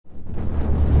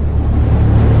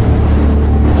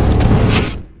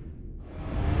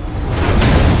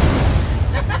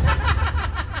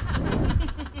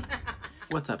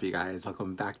up, you guys?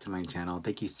 Welcome back to my channel.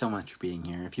 Thank you so much for being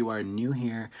here. If you are new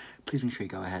here, please make sure you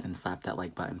go ahead and slap that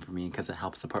like button for me because it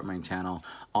helps support my channel.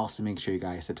 Also, make sure you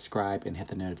guys subscribe and hit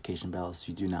the notification bell so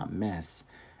you do not miss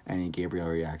any Gabriel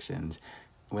reactions.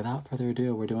 Without further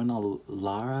ado, we're doing a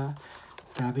Lara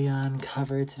Fabian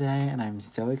cover today, and I'm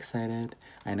so excited.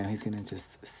 I know he's gonna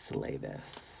just slay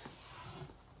this.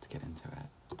 Let's get into it.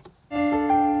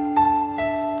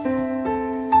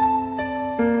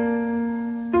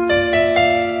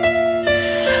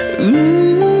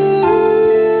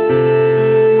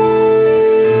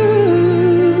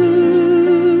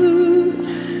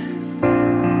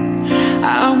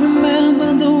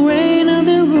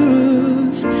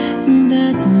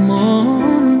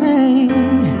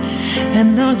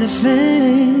 The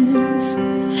things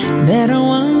that I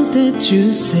wanted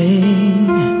to say,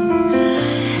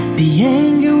 the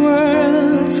angry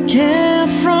words came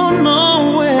from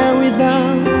nowhere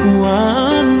without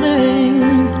warning.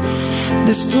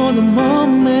 They stole the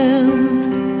moment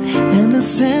and they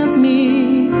sent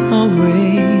me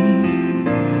away.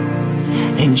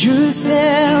 And you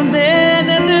stand there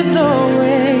at the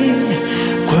doorway,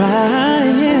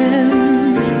 crying,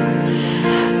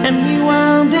 and me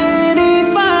wondering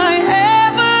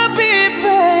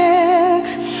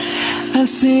I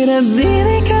said I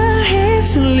didn't come here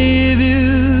to leave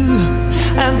you,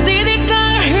 I didn't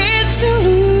come here to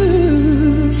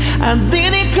lose, I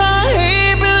didn't come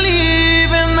here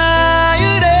believing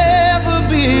I'd ever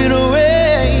be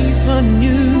away from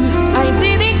you. I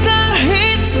didn't come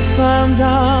here to find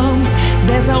out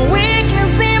there's a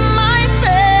weakness in my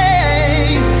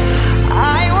faith.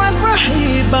 I was brought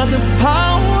here by the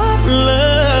power of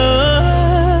love,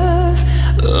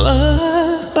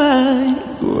 love by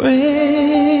grace.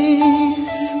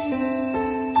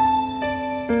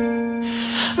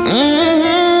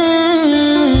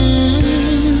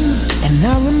 And I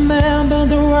remember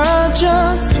the world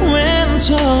just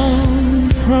went on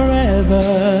forever.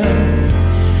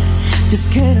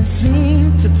 Just couldn't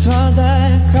seem to turn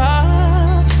that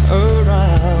crowd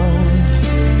around,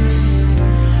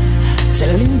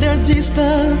 telling their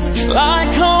distance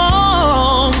like a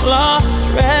long lost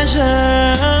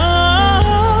treasure.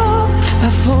 I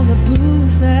found a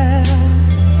booth that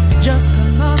just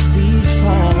cannot be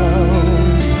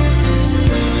found,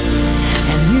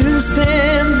 and you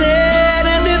stand there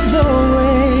at the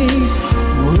doorway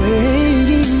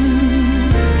waiting.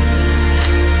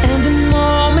 And the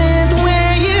moment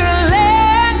when you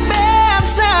let me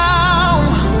down,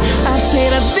 I said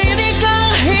I didn't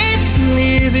come here to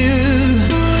leave you,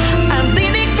 I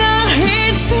didn't come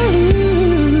here to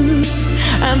lose,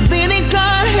 I didn't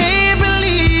come here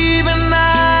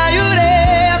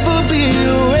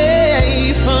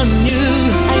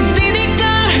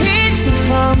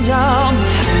down.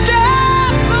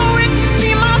 That's so we can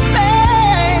see my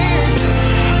face.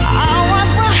 I was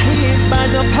brought here by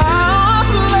the power of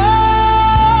love.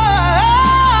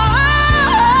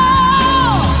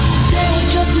 There were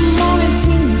just moments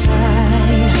in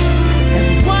time, and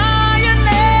why you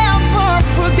never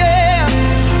forget,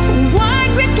 why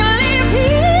we can leave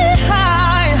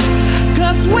behind.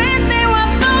 Cause when there was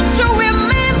no true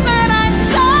women that I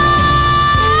saw,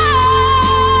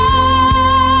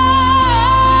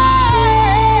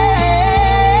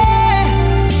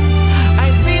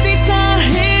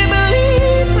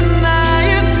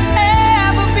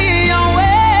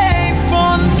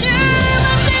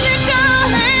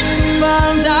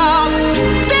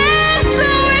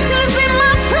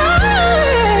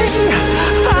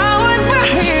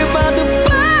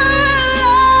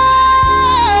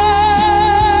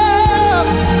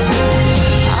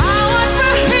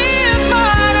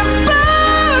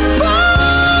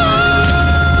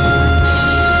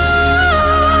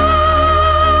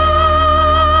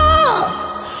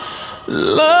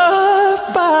 love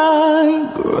by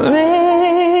grace.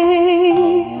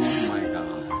 Oh my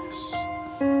gosh.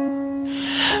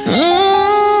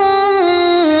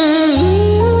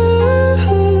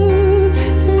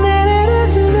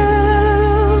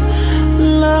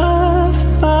 Love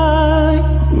by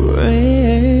grace.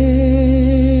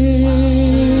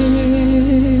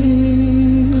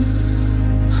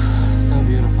 So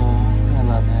beautiful. I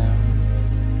love him.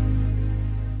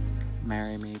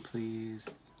 Marry me, please.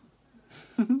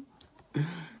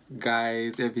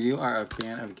 Guys, if you are a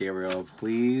fan of Gabriel,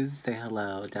 please say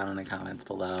hello down in the comments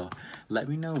below. Let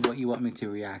me know what you want me to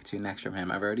react to next from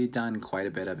him. I've already done quite a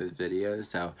bit of his videos,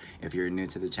 so if you're new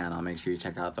to the channel, make sure you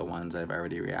check out the ones I've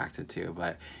already reacted to.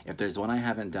 But if there's one I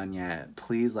haven't done yet,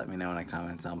 please let me know in the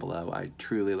comments down below. I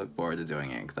truly look forward to doing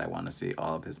it because I want to see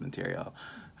all of his material.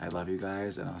 I love you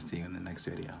guys, and I'll see you in the next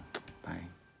video. Bye.